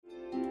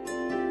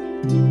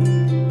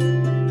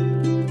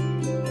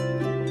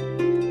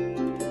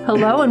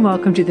Hello and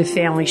welcome to The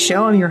Family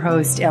Show. I'm your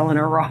host,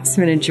 Eleanor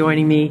Rossman, and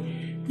joining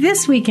me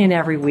this week and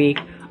every week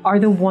are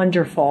the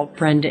wonderful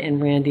Brenda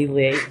and Randy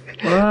Lee.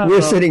 Whoa.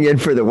 We're sitting in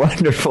for the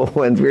wonderful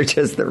ones. We're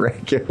just the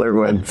regular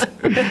ones.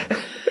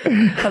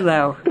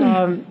 Hello.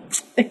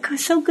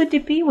 It's so good to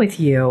be with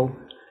you.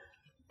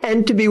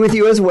 And to be with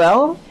you as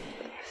well.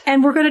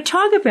 And we're going to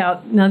talk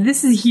about, now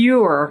this is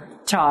your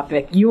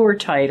topic, your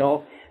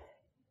title,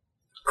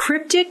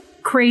 Cryptic,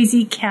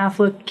 Crazy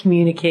Catholic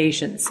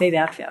Communications. Say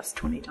that fast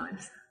 20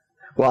 times.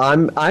 Well,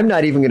 I'm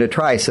not even going to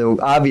try, so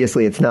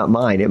obviously it's not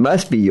mine. It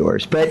must be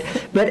yours. But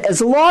as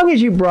long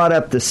as you brought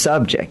up the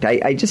subject,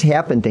 I just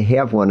happen to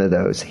have one of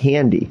those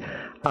handy.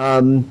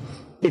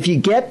 If you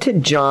get to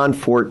John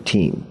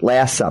 14,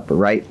 Last Supper,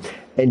 right?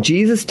 And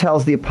Jesus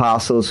tells the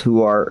apostles,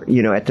 who are,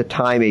 at the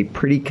time a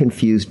pretty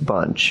confused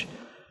bunch,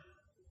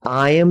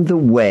 I am the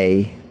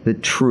way, the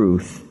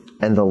truth,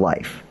 and the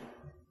life.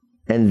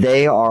 And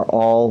they are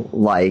all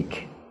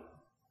like,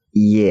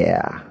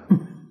 yeah,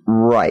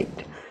 right.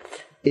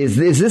 Is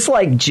this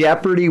like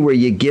Jeopardy where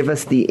you give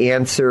us the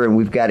answer and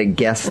we've got to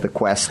guess the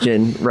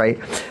question, right?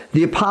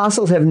 The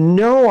apostles have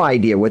no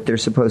idea what they're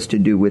supposed to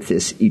do with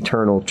this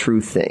eternal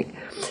truth thing.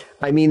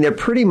 I mean, they're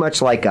pretty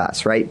much like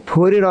us, right?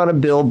 Put it on a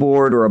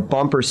billboard or a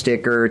bumper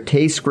sticker,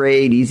 tastes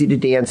great, easy to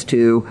dance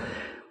to.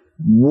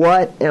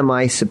 What am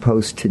I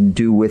supposed to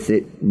do with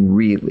it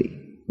really?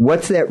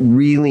 What's that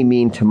really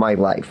mean to my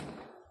life?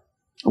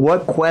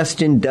 What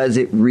question does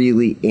it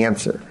really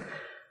answer?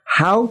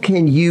 How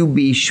can you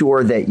be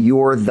sure that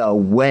you're the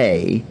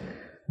way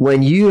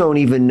when you don't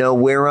even know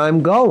where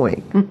I'm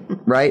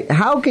going, right?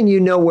 How can you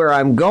know where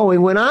I'm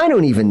going when I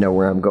don't even know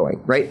where I'm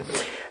going, right?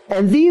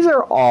 And these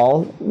are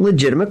all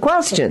legitimate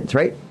questions,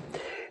 right?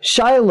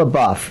 Shia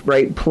LaBeouf,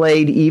 right,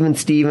 played Even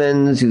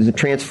Stevens, who's in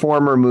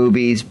Transformer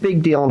movies,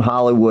 big deal in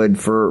Hollywood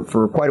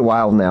for quite a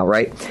while now,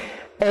 right?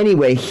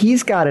 Anyway,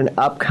 he's got an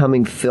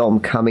upcoming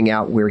film coming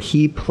out where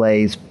he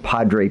plays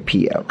Padre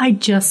Pio. I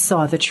just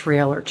saw the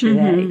trailer today.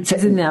 Mm-hmm.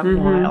 Isn't that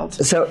wild?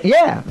 So,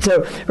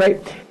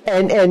 right.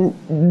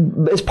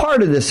 And as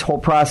part of this whole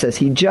process,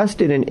 he just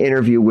did an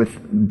interview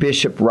with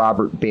Bishop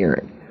Robert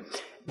Barron.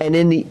 And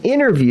in the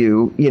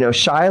interview,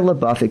 Shia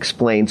LaBeouf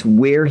explains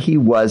where he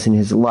was in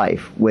his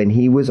life when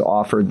he was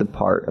offered the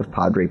part of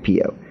Padre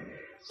Pio.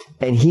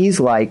 And he's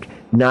like,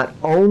 not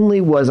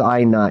only was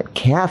I not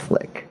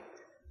Catholic,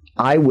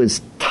 I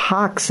was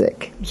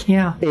toxic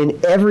in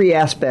every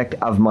aspect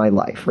of my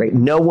life, right?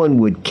 No one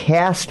would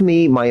cast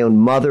me. My own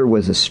mother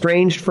was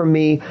estranged from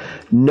me.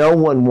 No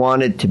one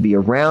wanted to be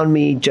around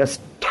me,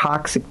 just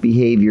toxic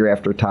behavior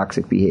after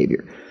toxic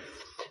behavior.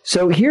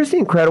 So here's the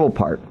incredible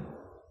part.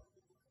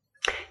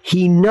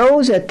 He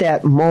knows at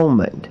that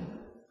moment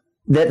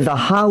that the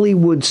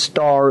Hollywood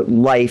star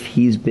life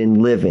he's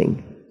been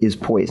living is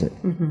poison.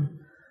 Mm-hmm.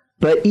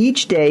 But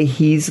each day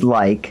he's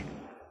like,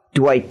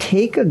 do I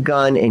take a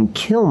gun and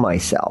kill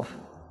myself,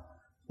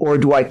 or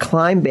do I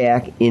climb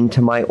back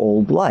into my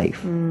old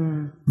life?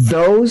 Mm.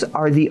 Those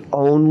are the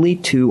only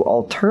two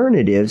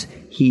alternatives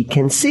he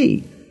can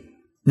see.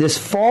 This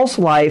false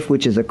life,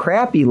 which is a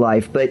crappy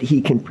life, but he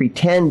can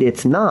pretend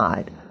it's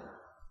not,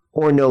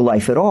 or no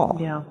life at all.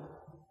 Yeah.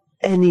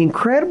 And the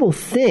incredible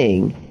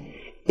thing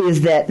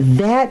is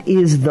that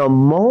is the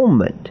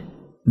moment,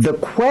 the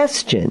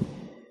question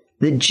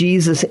that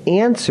Jesus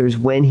answers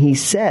when he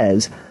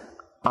says,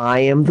 I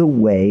am the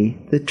way,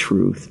 the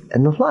truth,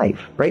 and the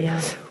life, right?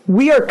 Yeah.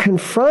 We are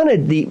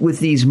confronted with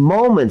these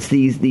moments,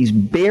 these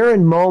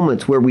barren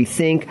moments where we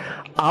think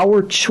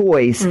our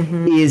choice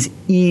is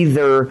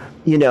either,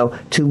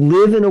 to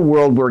live in a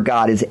world where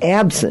God is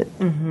absent,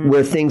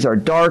 where things are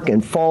dark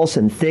and false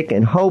and thick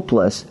and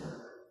hopeless,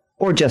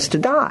 or just to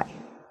die,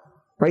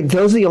 right?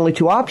 Those are the only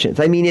two options.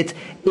 I mean,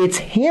 it's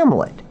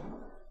Hamlet,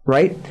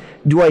 right?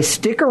 Do I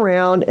stick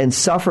around and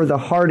suffer the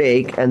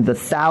heartache and the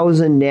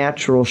 1,000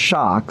 natural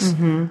shocks,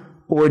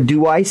 or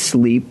do I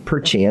sleep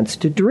perchance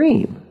to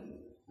dream,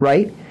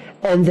 right?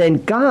 And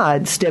then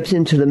God steps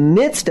into the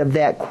midst of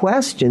that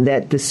question,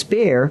 that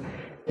despair,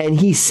 and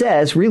he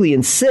says, really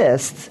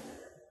insists,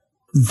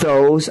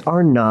 those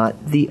are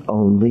not the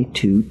only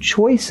two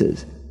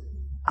choices.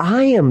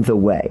 I am the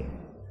way.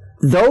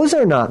 Those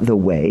are not the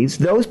ways.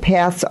 Those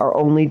paths are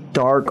only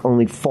dark,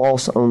 only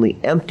false, only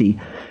empty,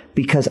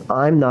 because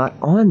I'm not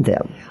on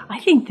them. I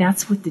think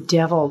that's what the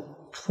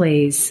devil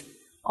plays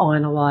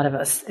on a lot of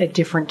us at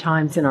different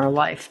times in our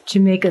life, to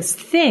make us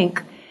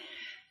think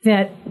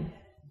that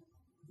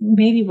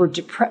maybe we're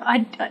depressed.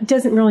 It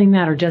doesn't really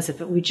matter, does it?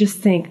 But we just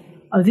think,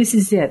 oh, this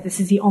is it. This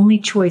is the only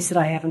choice that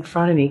I have in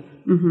front of me.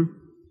 Mm-hmm.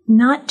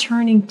 Not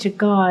turning to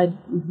God.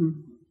 Mm-hmm.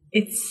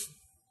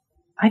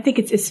 I think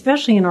it's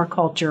especially in our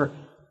culture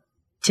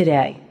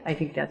today. I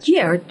think that's true.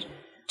 Or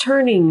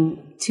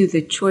turning to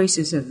the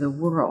choices of the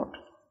world.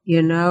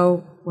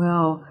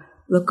 Well,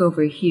 look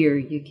over here,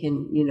 you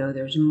can,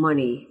 there's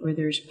money, or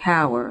there's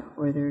power,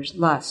 or there's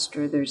lust,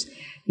 or there's,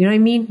 you know what I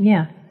mean?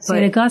 Yeah.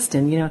 St.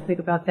 Augustine, think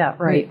about that,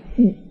 right?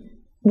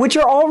 which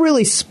are all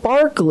really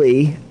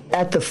sparkly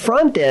at the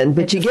front end,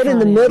 but you get in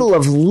the middle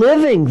of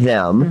living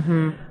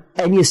them,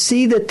 and you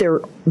see that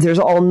there's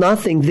all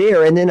nothing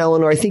there. And then,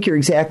 Eleanor, I think you're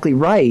exactly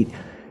right.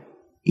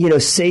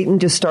 Satan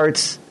just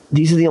starts,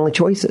 these are the only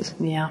choices.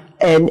 Yeah.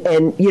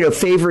 And your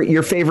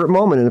favorite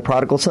moment in the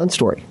prodigal son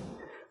story,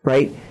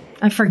 right?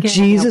 I forget.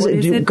 Jesus, what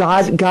is it?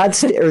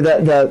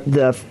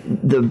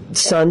 the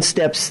son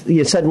steps,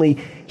 suddenly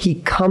he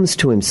comes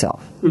to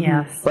himself.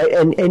 Yes. Right?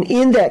 And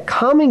in that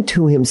coming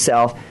to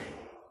himself,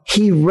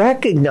 he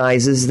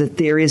recognizes that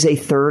there is a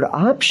third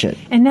option.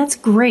 And that's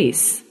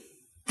grace.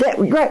 That's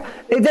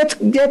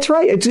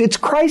right. It's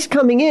Christ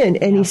coming in,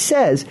 and he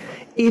says,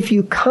 if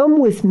you come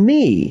with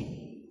me,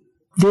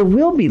 there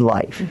will be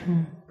life.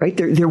 Right?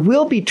 There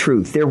will be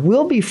truth. There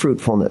will be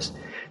fruitfulness.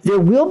 There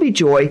will be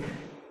joy,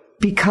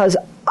 because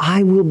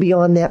I will be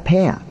on that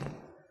path.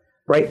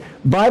 Right?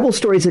 Bible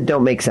stories that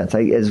don't make sense.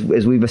 As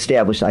we've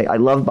established, I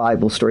love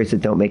Bible stories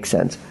that don't make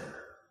sense.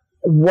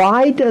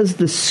 Why does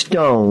the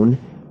stone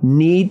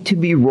need to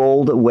be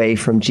rolled away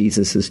from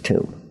Jesus'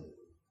 tomb?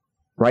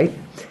 Right?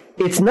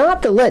 It's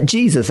not to let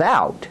Jesus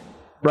out.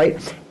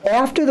 Right?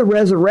 After the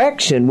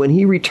resurrection, when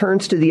he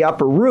returns to the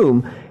upper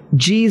room,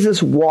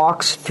 Jesus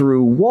walks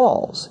through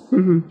walls.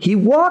 He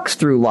walks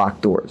through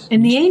locked doors.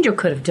 And the angel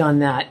could have done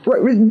that.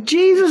 Right.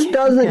 Jesus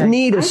doesn't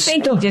need a stone.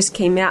 I think he just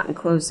came out and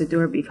closed the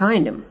door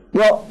behind him.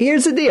 Well,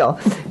 here's the deal.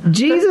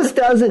 Jesus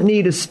doesn't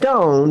need a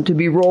stone to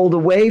be rolled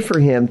away for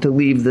him to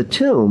leave the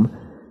tomb.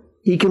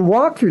 He can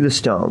walk through the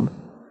stone.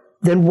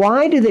 Then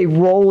why do they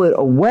roll it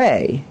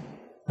away?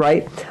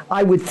 Right?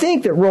 I would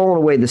think that rolling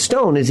away the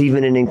stone is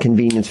even an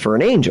inconvenience for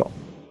an angel.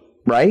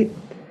 Right?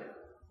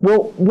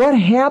 Well, what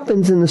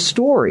happens in the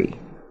story?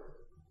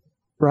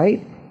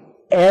 Right?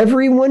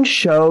 Everyone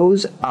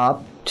shows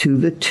up to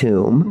the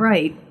tomb.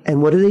 Right.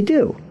 And what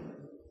do?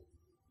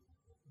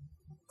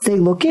 They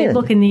look in. They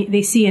look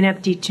they see an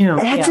empty tomb.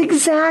 That's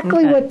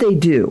exactly what they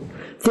do.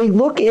 They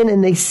look in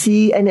and they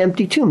see an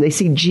empty tomb. They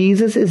see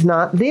Jesus is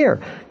not there.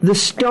 The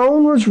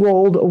stone was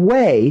rolled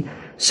away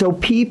so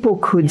people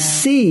could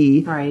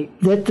see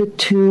that the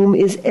tomb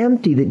is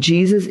empty, that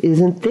Jesus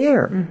isn't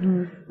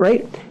there.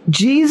 Right?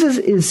 Jesus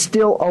is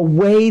still a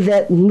way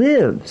that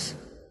lives.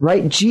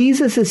 Right?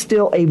 Jesus is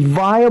still a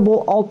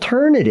viable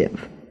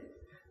alternative.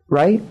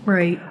 Right?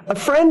 Right. A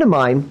friend of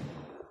mine,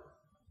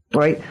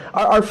 right?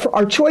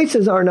 Our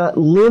choices are not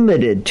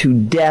limited to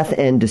death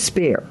and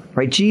despair,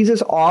 right?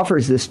 Jesus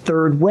offers this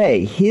third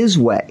way, his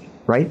way,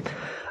 right?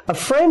 A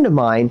friend of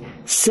mine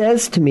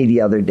says to me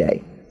the other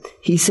day,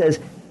 he says,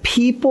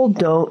 people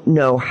don't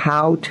know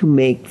how to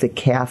make the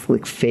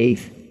Catholic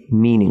faith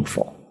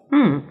meaningful,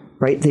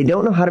 right? They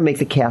don't know how to make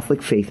the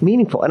Catholic faith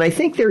meaningful. And I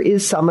think there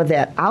is some of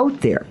that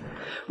out there,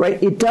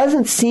 right? It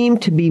doesn't seem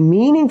to be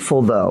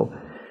meaningful, though,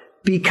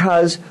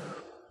 because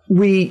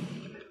we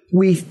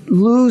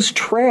lose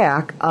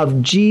track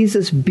of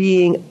Jesus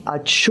being a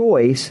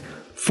choice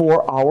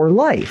for our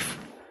life,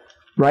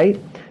 right?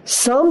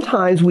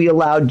 Sometimes we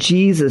allow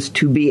Jesus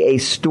to be a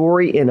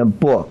story in a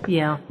book,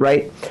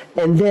 right?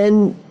 And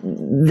then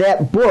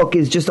that book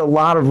is just a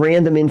lot of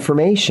random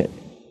information.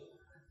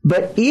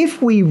 But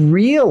if we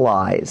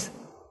realize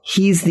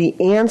he's the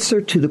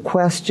answer to the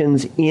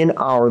questions in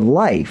our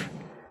life,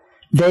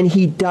 then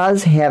he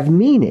does have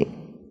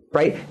meaning,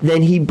 right?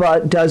 Then he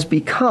does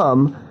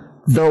become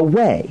the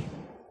way,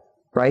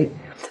 right?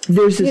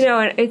 There's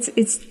this,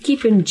 it's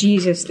keeping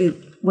Jesus,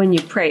 when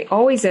you pray,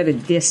 always at a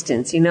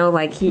distance,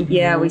 like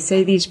we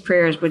say these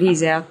prayers, but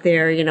he's out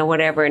there,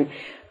 whatever. And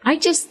I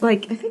just I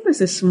think it was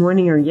this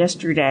morning or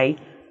yesterday,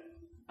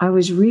 I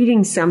was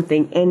reading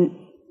something and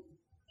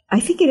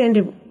I think it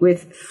ended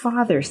with,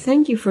 Father,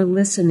 thank you for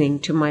listening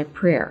to my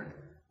prayer.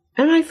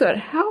 And I thought,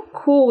 how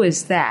cool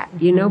is that?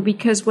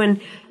 Because when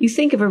you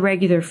think of a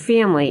regular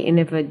family and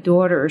if a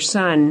daughter or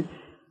son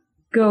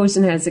goes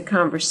and has a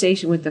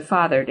conversation with the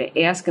father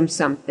to ask him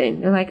something,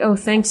 they're like, oh,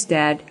 thanks,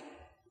 Dad.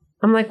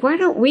 I'm like, why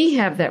don't we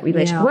have that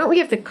relationship? Why don't we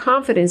have the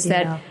confidence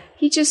that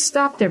he just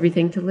stopped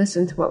everything to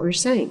listen to what we're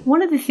saying?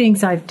 One of the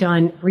things I've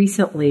done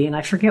recently, and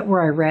I forget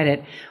where I read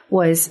it,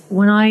 was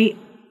when I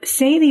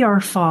say the Our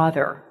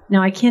Father,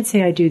 now I can't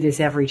say I do this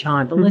every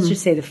time, but let's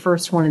just say the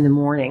first one in the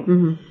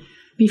morning.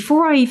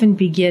 Before I even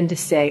begin to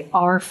say,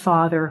 Our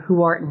Father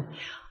who art in,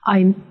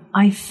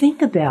 I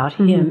think about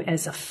him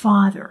as a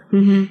father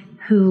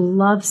who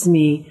loves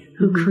me,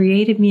 who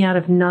created me out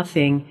of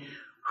nothing,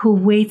 who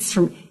waits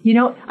for me.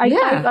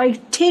 I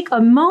take a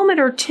moment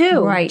or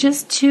two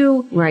just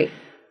to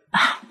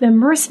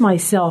immerse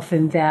myself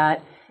in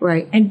that.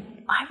 Right. And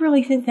I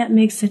really think that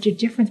makes such a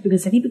difference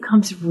because then he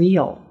becomes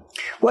real.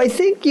 Well, I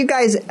think you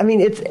guys,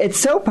 it's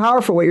so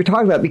powerful what you're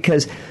talking about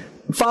because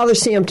Father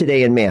Sam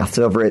today in Mass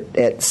over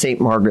at St.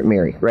 Margaret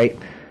Mary, right?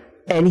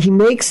 And he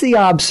makes the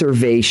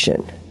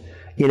observation,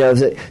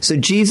 so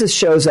Jesus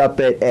shows up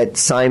at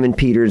Simon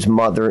Peter's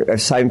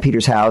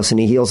house and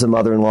he heals the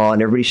mother-in-law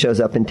and everybody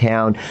shows up in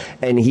town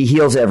and he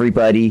heals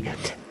everybody.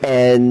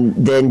 And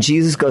then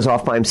Jesus goes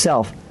off by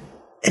himself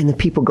and the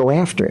people go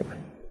after him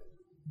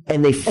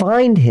and they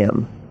find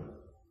him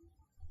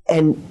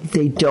and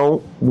they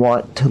don't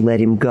want to let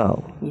him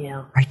go.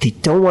 Yeah. Right? They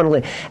don't want to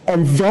let,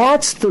 and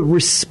that's the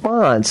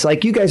response.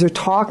 Like you guys are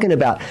talking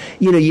about,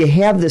 you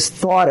have this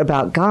thought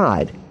about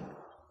God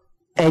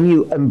and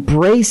you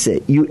embrace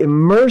it. You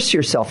immerse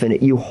yourself in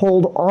it. You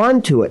hold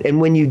on to it.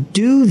 And when you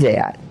do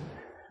that,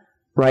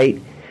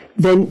 right,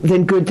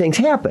 then good things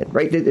happen,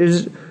 right?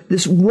 There's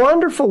this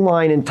wonderful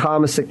line in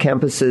Thomas à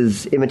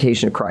Kempis's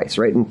Imitation of Christ,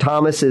 right? And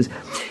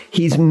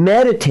he's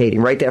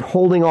meditating, right? That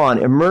holding on,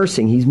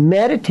 immersing. He's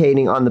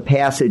meditating on the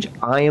passage,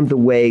 I am the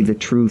way, the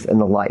truth,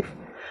 and the life,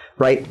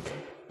 right?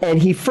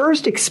 And he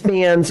first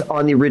expands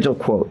on the original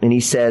quote, and he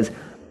says,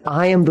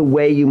 I am the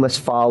way you must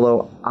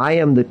follow. I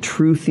am the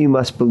truth you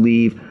must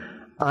believe.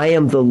 I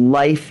am the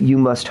life you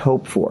must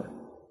hope for.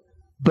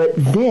 But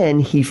then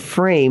he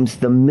frames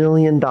the $1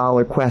 million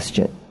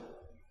question.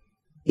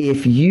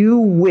 If you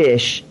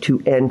wish to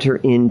enter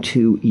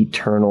into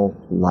eternal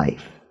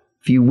life,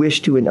 if you wish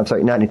to enter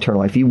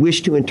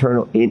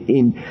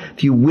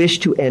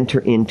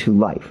into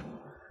life,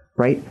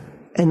 right?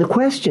 And the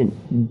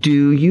question,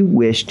 do you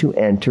wish to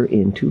enter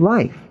into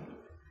life?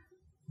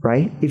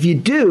 Right? If you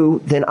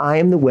do, then I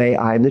am the way,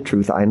 I am the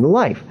truth, I am the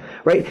life.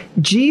 Right?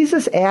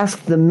 Jesus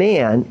asked the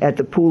man at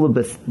the pool of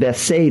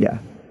Bethsaida,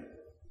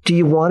 do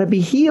you want to be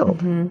healed?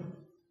 Mm-hmm.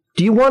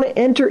 Do you want to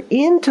enter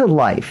into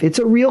life? It's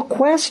a real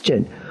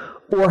question.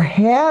 Or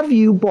have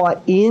you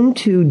bought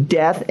into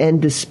death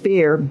and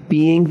despair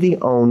being the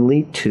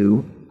only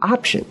two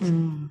options?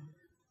 Mm.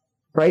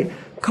 Right?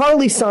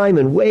 Carly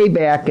Simon, way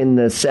back in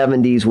the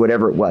 70s,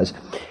 whatever it was,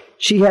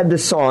 she had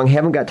this song,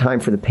 Haven't Got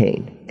Time for the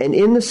Pain. And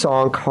in the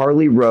song,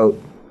 Carly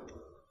wrote,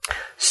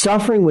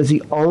 suffering was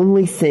the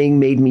only thing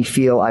made me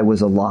feel I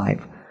was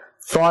alive.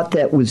 Thought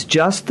that was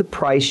just the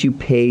price you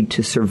paid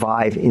to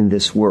survive in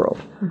this world.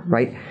 Mm-hmm.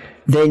 Right?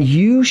 Then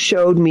you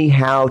showed me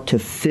how to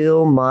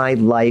fill my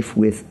life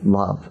with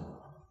love.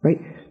 Right?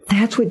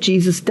 That's what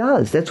Jesus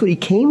does. That's what he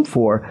came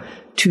for,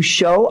 to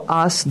show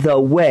us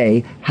the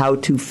way how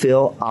to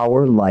fill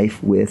our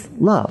life with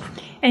love.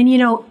 And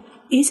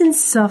isn't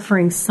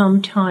suffering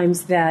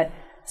sometimes that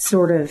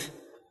sort of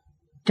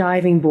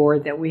diving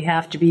board that we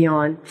have to be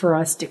on for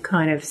us to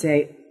kind of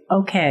say,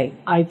 okay,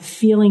 I'm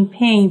feeling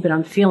pain, but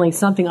I'm feeling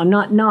something. I'm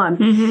not numb.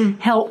 Mm-hmm.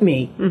 Help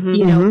me.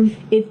 Mm-hmm.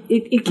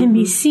 It can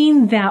be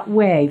seen that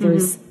way.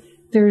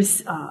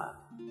 There's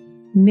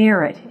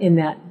merit in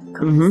that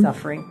kind of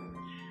suffering.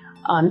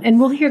 And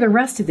we'll hear the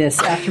rest of this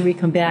after we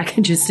come back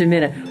in just a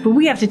minute. But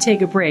we have to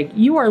take a break.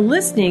 You are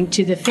listening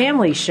to The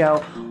Family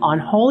Show on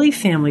Holy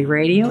Family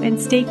Radio,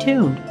 and stay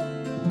tuned.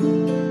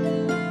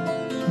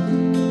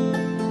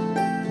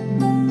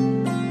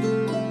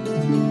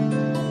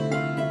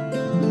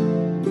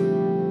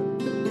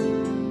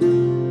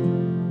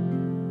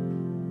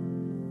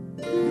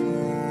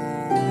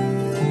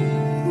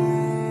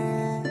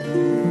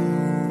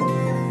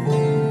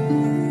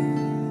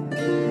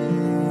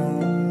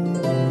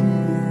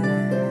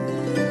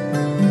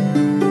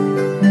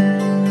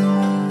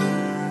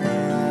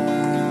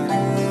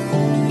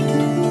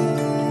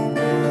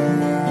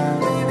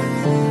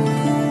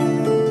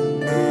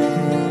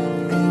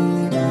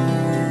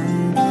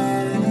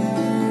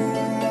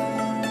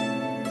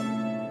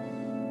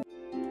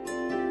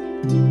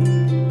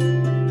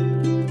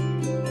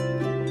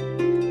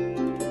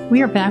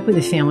 We are back with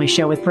The Family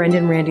Show with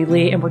Brendan Randy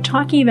Lee, and we're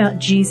talking about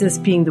Jesus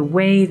being the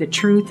way, the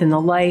truth, and the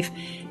life,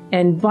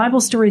 and Bible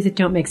stories that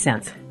don't make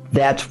sense.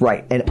 That's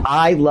right. And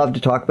I love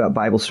to talk about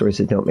Bible stories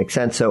that don't make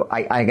sense, so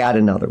I got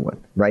another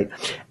one, right?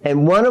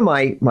 And one of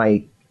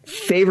my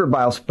favorite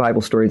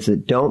Bible stories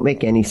that don't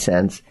make any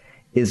sense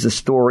is the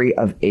story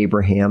of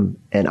Abraham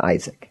and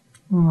Isaac,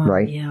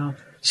 right? Yeah.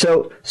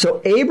 So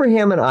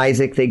Abraham and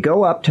Isaac, they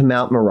go up to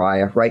Mount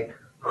Moriah, right?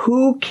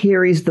 Who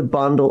carries the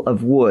bundle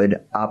of wood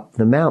up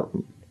the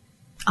mountain?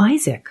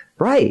 Isaac.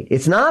 Right.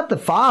 It's not the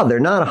father,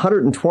 not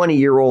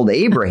 120-year-old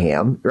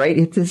Abraham, right?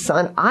 It's his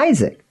son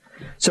Isaac.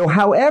 So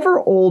however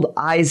old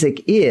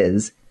Isaac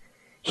is,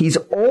 he's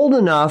old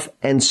enough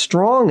and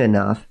strong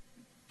enough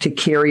to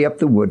carry up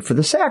the wood for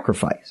the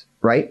sacrifice,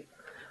 right?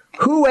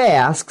 Who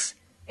asks,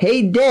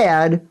 hey,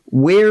 Dad,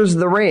 where's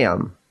the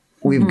ram?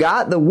 We've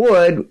got the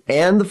wood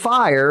and the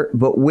fire,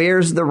 but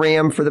where's the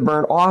ram for the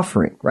burnt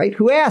offering, right?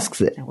 Who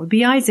asks it? That would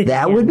be Isaac.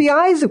 That would be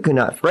Isaac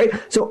enough, right?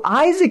 So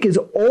Isaac is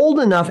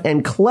old enough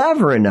and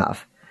clever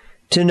enough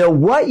to know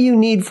what you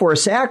need for a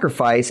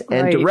sacrifice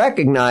and to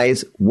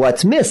recognize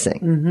what's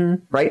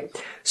missing, right?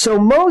 So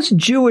most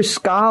Jewish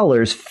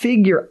scholars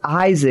figure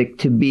Isaac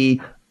to be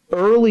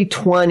early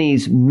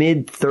 20s,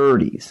 mid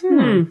 30s,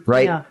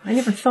 right? Yeah, I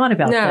never thought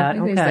about that.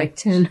 Okay. He's like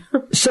 10.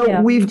 So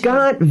we've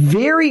got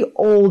very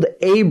old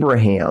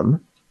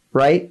Abraham,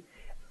 right?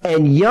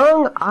 And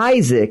young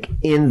Isaac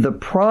in the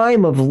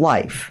prime of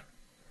life.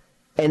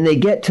 And they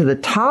get to the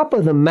top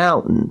of the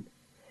mountain,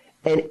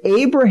 and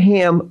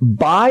Abraham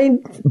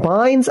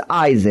binds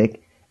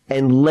Isaac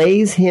and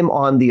lays him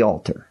on the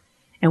altar.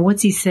 And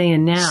what's he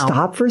saying now?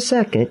 Stop for a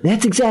second.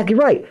 That's exactly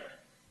right.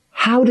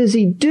 How does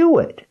he do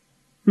it?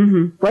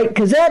 Right?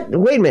 Because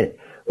wait a minute.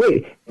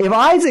 wait, if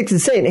Isaac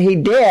is saying, hey,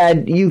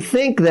 Dad, you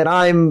think that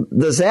I'm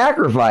the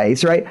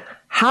sacrifice, right?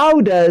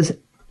 How does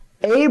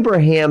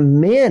Abraham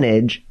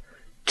manage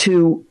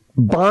to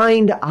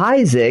bind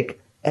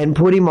Isaac and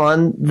put him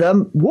on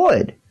the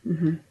wood?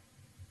 Mm-hmm.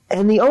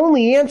 And the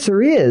only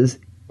answer is,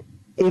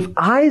 if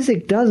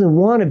Isaac doesn't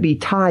want to be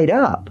tied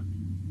up,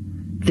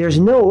 there's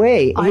no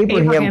way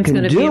Abraham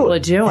can do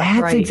it.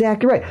 That's right.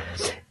 Exactly right.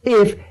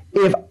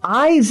 If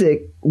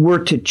Isaac were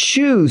to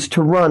choose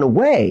to run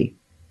away,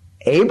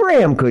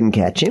 Abraham couldn't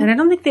catch him. And I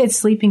don't think they had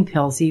sleeping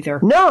pills either.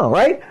 No,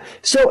 right?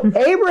 So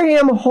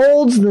Abraham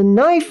holds the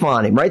knife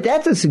on him, right?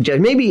 That's a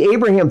suggestion. Maybe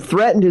Abraham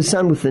threatened his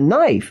son with the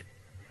knife,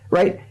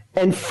 right?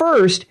 And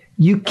first,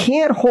 you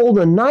can't hold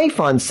a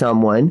knife on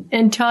someone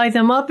and tie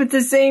them up at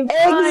the same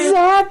time.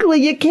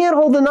 Exactly. You can't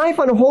hold the knife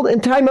on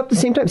and tie them up at the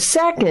same time.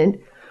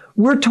 Second,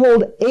 we're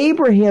told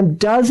Abraham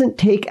doesn't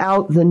take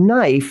out the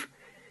knife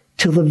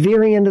till the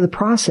very end of the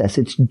process.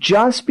 It's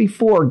just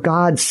before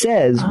God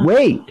says,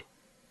 wait.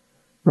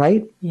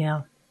 Right?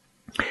 Yeah.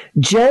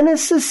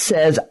 Genesis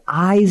says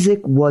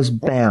Isaac was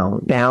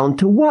bound. Bound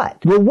to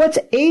what? Well, what's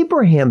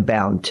Abraham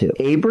bound to?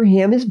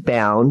 Abraham is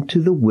bound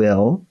to the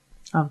will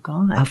of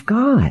God. Of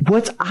God.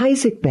 What's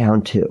Isaac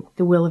bound to?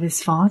 The will of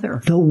his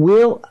father. The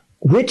will,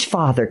 which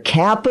father?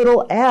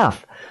 Capital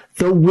F.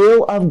 The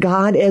will of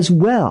God as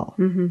well.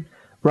 Mm-hmm.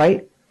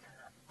 Right?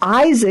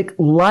 Isaac,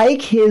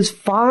 like his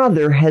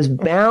father, has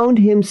bound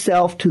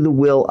himself to the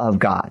will of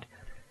God.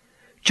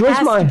 It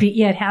has to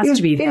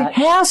be that. It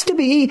has to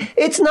be.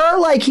 It's not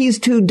like he's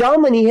too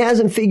dumb and he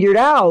hasn't figured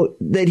out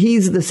that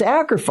he's the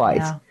sacrifice.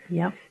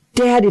 Yeah. Yep.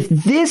 Dad, if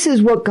this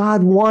is what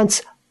God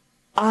wants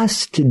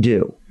us to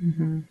do,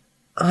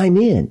 I'm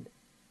in.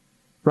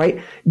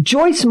 Right?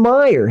 Joyce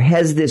Meyer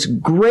has this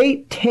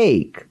great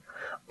take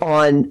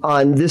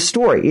on this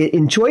story.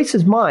 In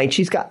Joyce's mind,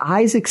 she's got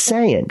Isaac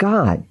saying,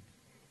 God,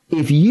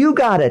 if you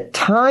got to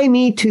tie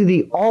me to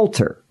the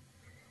altar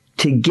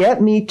to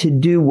get me to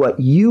do what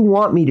you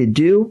want me to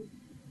do,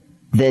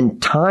 then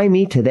tie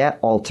me to that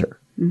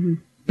altar. Mm-hmm.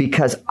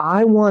 Because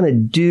I want to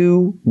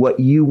do what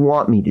you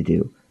want me to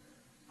do.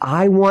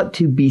 I want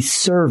to be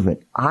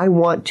servant. I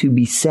want to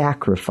be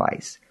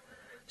sacrifice.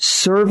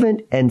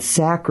 Servant and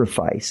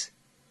sacrifice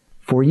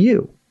for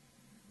you.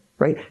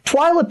 Right?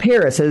 Twyla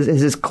Paris has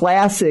his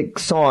classic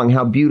song,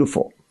 How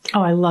Beautiful.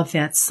 Oh, I love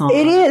that song.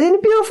 It is. Isn't it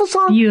a beautiful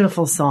song?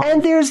 Beautiful song.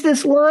 And there's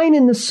this line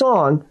in the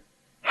song,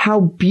 how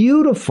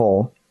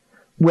beautiful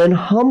when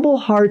humble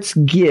hearts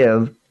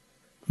give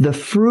the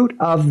fruit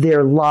of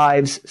their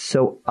lives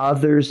so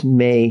others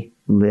may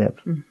live.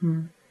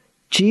 Mm-hmm.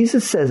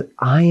 Jesus says,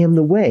 I am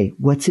the way.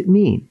 What's it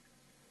mean?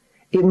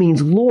 It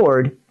means,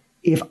 Lord,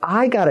 if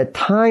I got to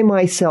tie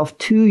myself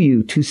to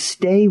you to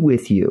stay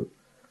with you,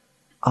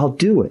 I'll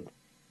do it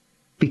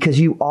because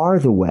you are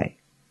the way.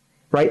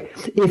 Right?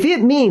 If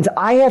it means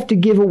I have to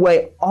give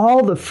away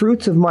all the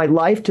fruits of my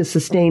life to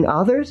sustain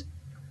others,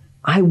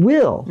 I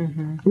will.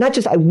 Mm-hmm. Not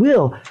just I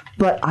will,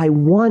 but I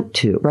want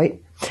to,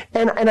 right?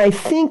 And I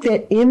think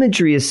that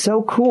imagery is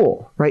so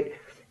cool, right?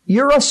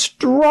 You're a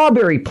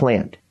strawberry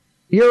plant.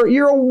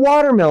 You're a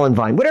watermelon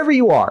vine, whatever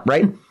you are,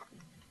 right?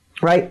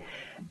 Right?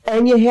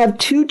 And you have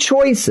two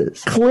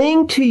choices.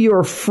 Cling to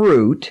your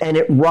fruit and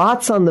it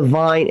rots on the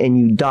vine and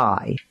you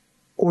die,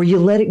 or you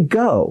let it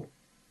go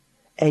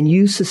and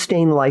you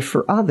sustain life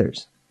for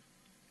others,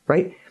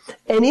 right?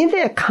 And in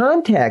that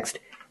context,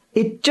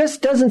 it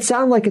just doesn't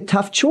sound like a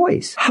tough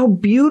choice. How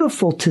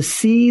beautiful to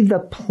see the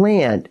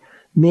plant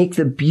make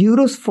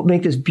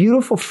this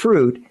beautiful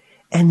fruit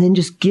and then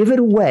just give it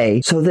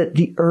away so that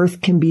the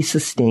earth can be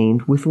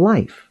sustained with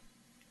life,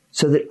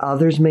 so that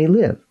others may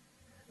live,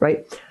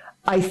 right?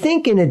 I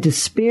think in a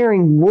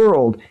despairing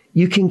world,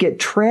 we can get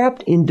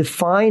trapped in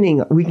defining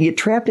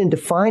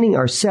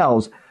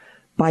ourselves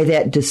by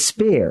that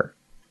despair.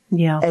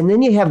 Yeah. And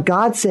then you have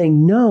God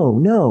saying,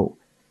 no,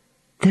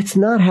 that's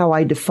not how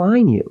I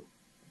define you.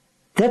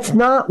 That's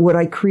not what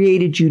I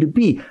created you to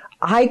be.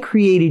 I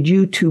created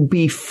you to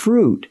be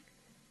fruit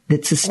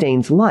that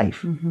sustains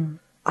life. Mm-hmm.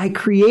 I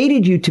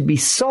created you to be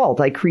salt.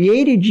 I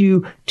created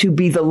you to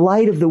be the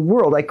light of the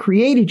world. I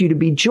created you to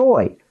be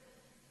joy.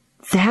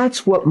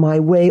 That's what my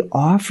way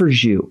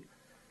offers you.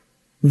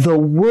 The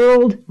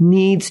world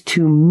needs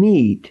to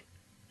meet,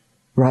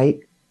 right,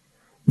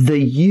 the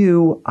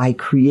you I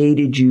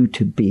created you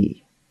to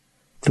be.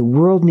 The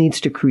world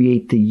needs to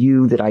create the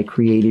you that I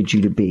created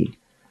you to be.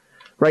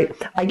 Right?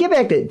 I get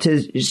back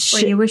to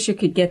well, you wish you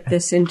could get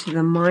this into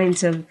the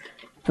minds of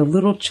the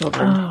little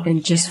children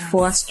and just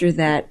foster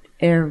that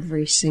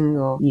every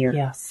single year.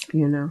 Yes.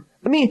 You know?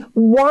 I mean,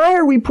 why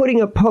are we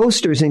putting up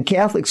posters in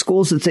Catholic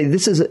schools that say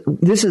this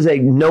is a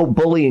no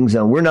bullying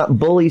zone? We're not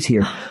bullies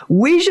here.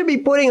 We should be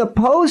putting up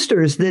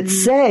posters that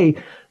say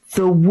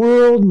the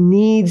world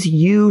needs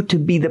you to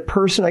be the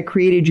person I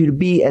created you to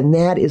be, and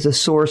that is a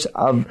source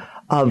of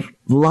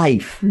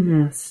life.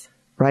 Yes.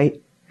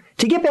 Right?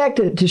 To get back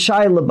to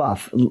Shia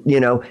LaBeouf, you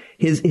know,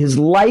 his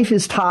life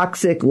is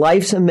toxic,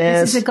 life's a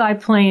mess. This is a guy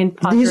playing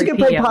Padre Pio. He's a guy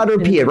playing Padre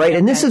Pio, right?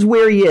 And this is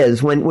where he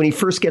is when he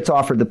first gets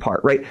offered the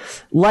part, right?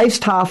 Life's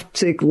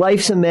toxic,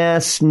 life's a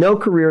mess, no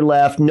career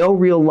left, no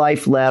real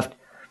life left.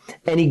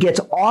 And he gets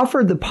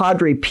offered the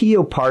Padre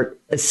Pio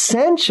part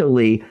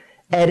essentially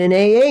at an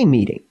AA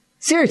meeting.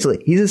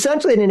 Seriously, he's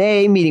essentially at an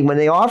AA meeting when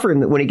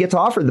he gets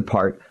offered the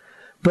part.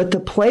 But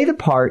to play the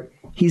part,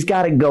 he's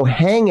got to go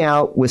hang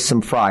out with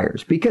some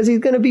friars because he's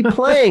going to be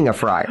playing a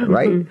friar,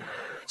 right?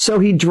 So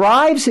he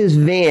drives his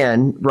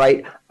van,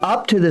 right,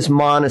 up to this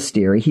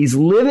monastery. He's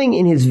living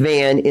in his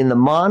van in the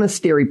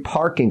monastery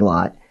parking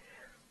lot.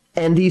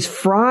 And these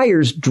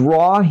friars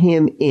draw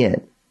him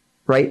in,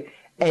 right?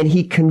 And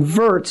he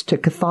converts to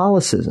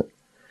Catholicism.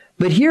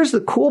 But here's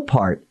the cool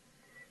part.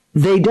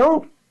 They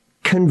don't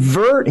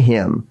convert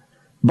him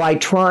by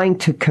trying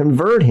to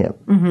convert him,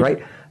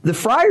 right? The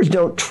friars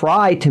don't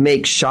try to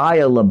make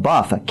Shia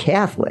LaBeouf a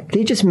Catholic.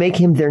 They just make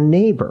him their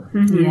neighbor.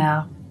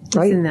 Yeah.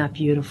 Right? Isn't that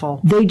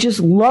beautiful? They just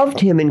loved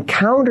him,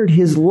 encountered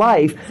his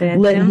life,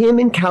 let him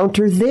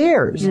encounter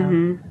theirs.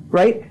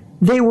 Right?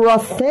 They were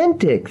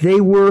authentic.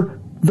 They were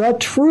the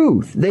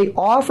truth. They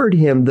offered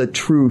him the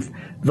truth,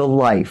 the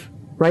life.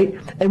 Right?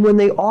 And when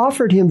they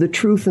offered him the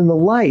truth and the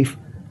life,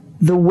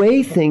 the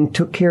way thing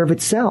took care of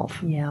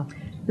itself. Yeah.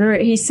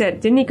 He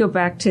said, didn't he go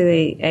back to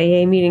the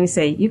AA meeting and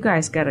say, you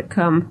guys got to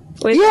come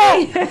with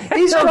me?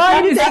 He's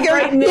trying to take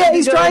her.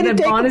 He's trying to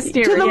take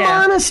monastery, to the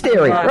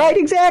monastery. Right,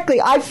 exactly.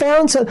 I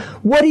found some.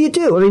 What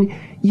do? I mean,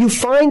 you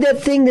find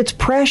that thing that's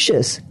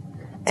precious,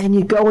 and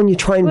you go and you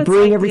try and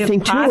bring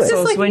everything to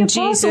it. Like when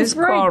Jesus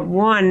called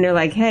one, they're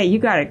like, hey, you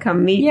got to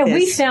come meet this.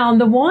 We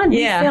found the one.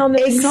 Yeah. We found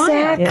the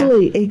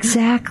Messiah.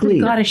 Exactly.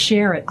 You got to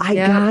share it. I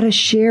got to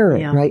share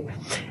it, right?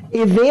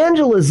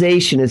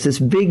 Evangelization is this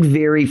big,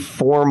 very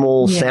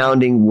formal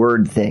sounding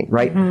word thing,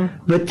 right?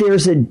 But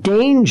there's a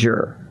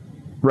danger,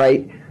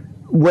 right,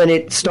 when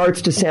it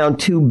starts to sound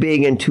too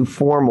big and too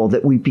formal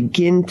that we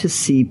begin to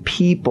see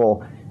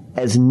people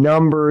as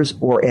numbers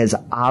or as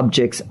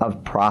objects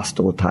of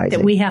proselytizing.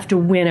 That we have to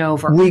win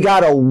over. We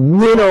got to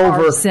win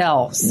over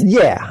ourselves.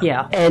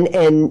 Yeah.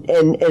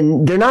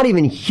 And they're not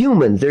even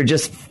humans. They're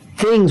just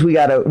things we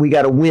got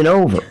to win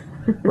over.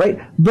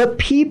 Right? But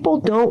people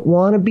don't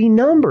want to be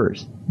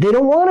numbers. They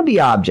don't want to be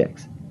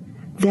objects.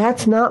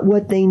 That's not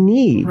what they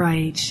need.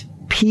 Right.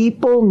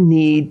 People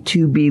need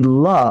to be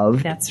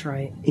loved. That's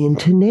right.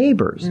 Into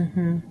neighbors.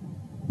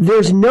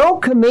 There's no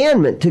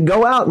commandment to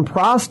go out and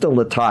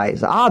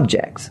proselytize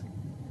objects.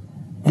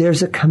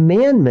 There's a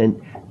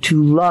commandment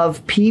to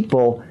love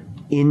people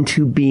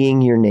into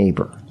being your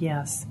neighbor.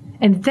 Yes.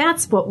 And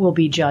that's what we'll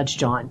be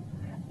judged on.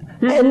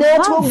 And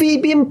that's what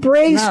we'll be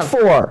embraced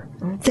for.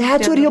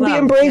 That's what he'll be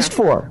embraced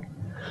for.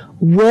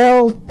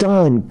 Well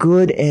done,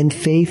 good and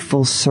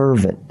faithful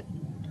servant.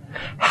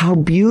 How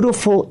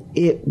beautiful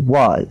it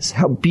was.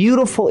 How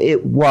beautiful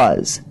it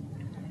was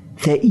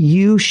that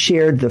you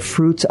shared the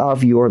fruits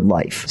of your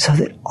life so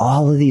that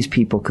all of these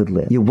people could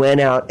live. You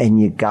went out and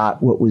you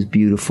got what was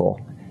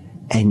beautiful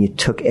and you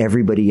took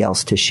everybody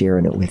else to share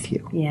in it with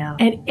you. Yeah.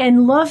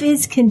 And love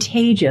is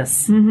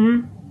contagious.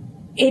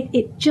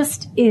 It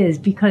just is,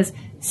 because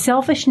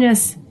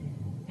selfishness,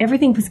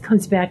 everything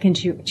comes back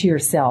into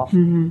yourself.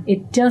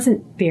 It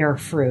doesn't bear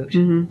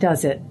fruit,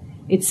 does it?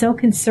 It's so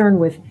concerned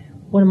with,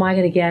 what am I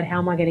going to get? How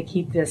am I going to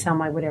keep this? How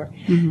am I whatever?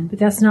 But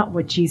that's not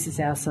what Jesus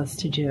asks us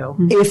to do.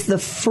 If the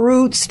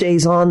fruit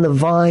stays on the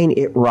vine,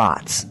 it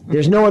rots.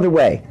 There's no other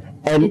way.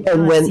 And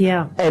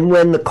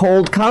when the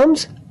cold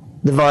comes,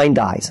 the vine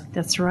dies.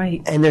 That's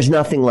right. And there's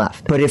nothing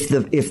left. But if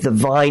the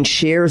vine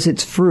shares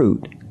its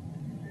fruit,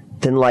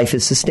 then life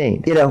is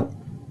sustained. You know,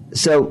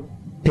 so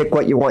pick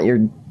what you want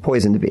your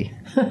poison to be.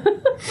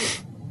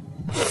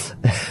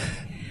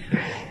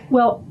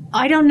 Well,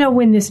 I don't know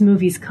when this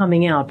movie's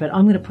coming out, but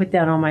I'm going to put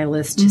that on my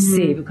list to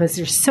see, because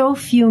there's so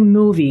few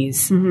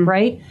movies,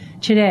 right,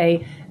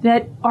 today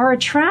that are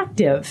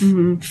attractive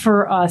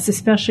for us,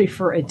 especially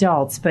for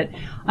adults. But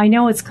I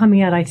know it's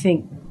coming out, I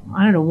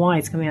don't know why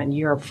it's coming out in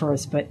Europe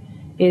first, but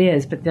it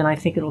is. But then I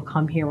think it'll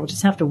come here. We'll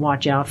just have to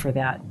watch out for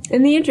that.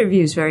 And the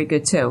interview is very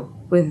good, too,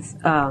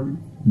 with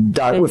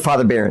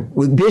Father Barron,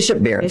 with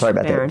Bishop Barron. Sorry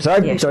about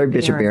that. Sorry,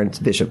 Bishop Barron. It's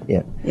Bishop.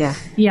 Yeah.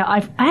 I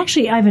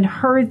haven't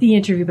heard the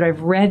interview, but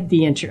I've read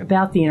the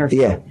about the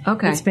interview. Yeah.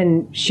 Okay. It's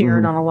been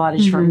shared on a lot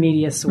of different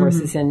media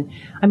sources, and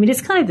I mean,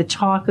 it's kind of the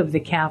talk of the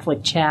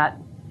Catholic Chat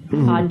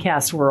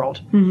podcast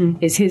world.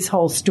 Is his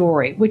whole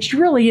story, which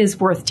really is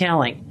worth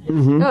telling.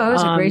 Oh,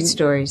 those are great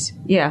stories.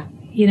 Yeah.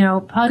 You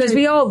know, because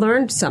we all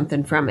learned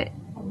something from it.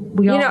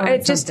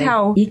 It's just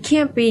how you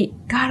can't be,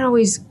 God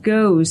always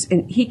goes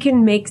and he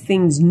can make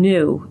things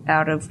new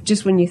out of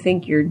just when you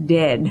think you're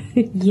dead.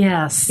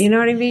 Yes. You know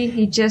what I mean?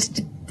 He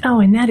just. Oh,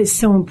 and that is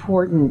so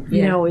important,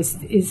 you know, is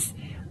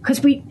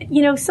because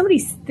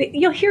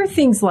you'll hear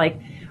things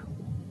like,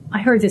 I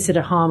heard this at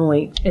a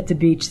homily at the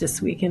beach this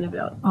weekend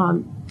about,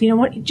 you know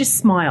what, just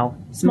smile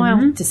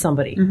to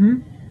somebody.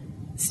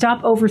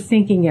 Stop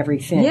overthinking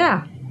everything.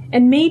 Yeah.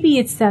 And maybe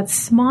it's that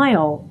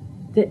smile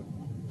that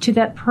to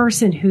that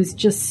person who's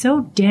just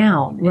so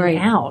down Right.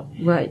 and out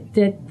Right.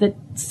 that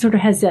sort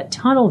of has that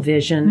tunnel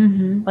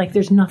vision, like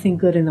there's nothing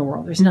good in the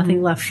world. There's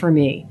nothing left for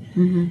me.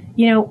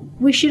 You know,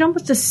 we should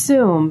almost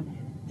assume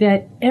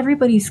that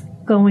everybody's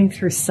going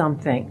through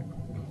something,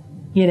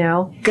 you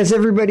know, Because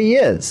everybody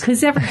is.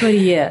 because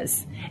everybody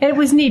is. And it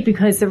was neat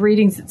because the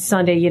readings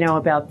Sunday, you know,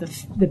 about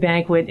the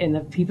banquet and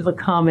the people that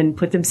come and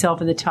put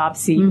themselves in the top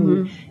seat,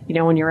 and, you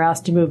know, when you're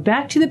asked to move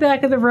back to the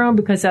back of the room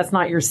because that's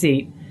not your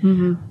seat.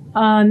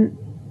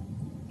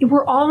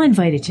 We're all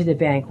invited to the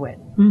banquet.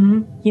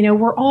 You know,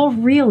 we're all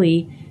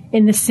really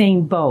in the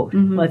same boat,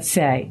 let's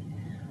say.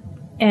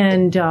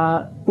 And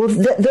Well,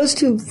 those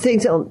two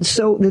things are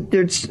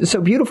they're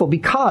so beautiful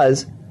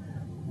because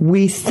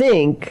we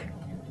think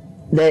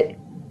that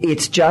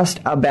it's just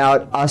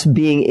about us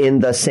being in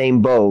the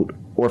same boat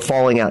or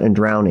falling out and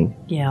drowning.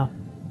 yeah,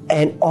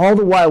 And all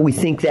the while we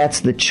think that's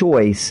the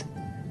choice,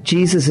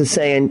 Jesus is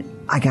saying,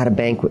 I got a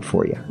banquet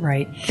for you.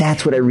 right.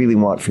 That's what I really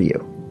want for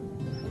you.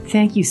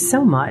 Thank you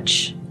so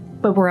much.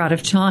 But we're out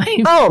of time.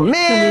 Oh, So we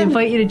man!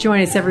 invite you to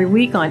join us every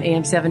week on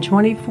AM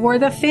 720 for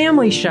The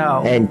Family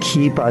Show. And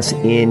keep us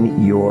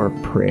in your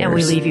prayers. And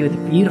we leave you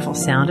with the beautiful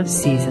sound of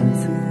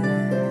seasons.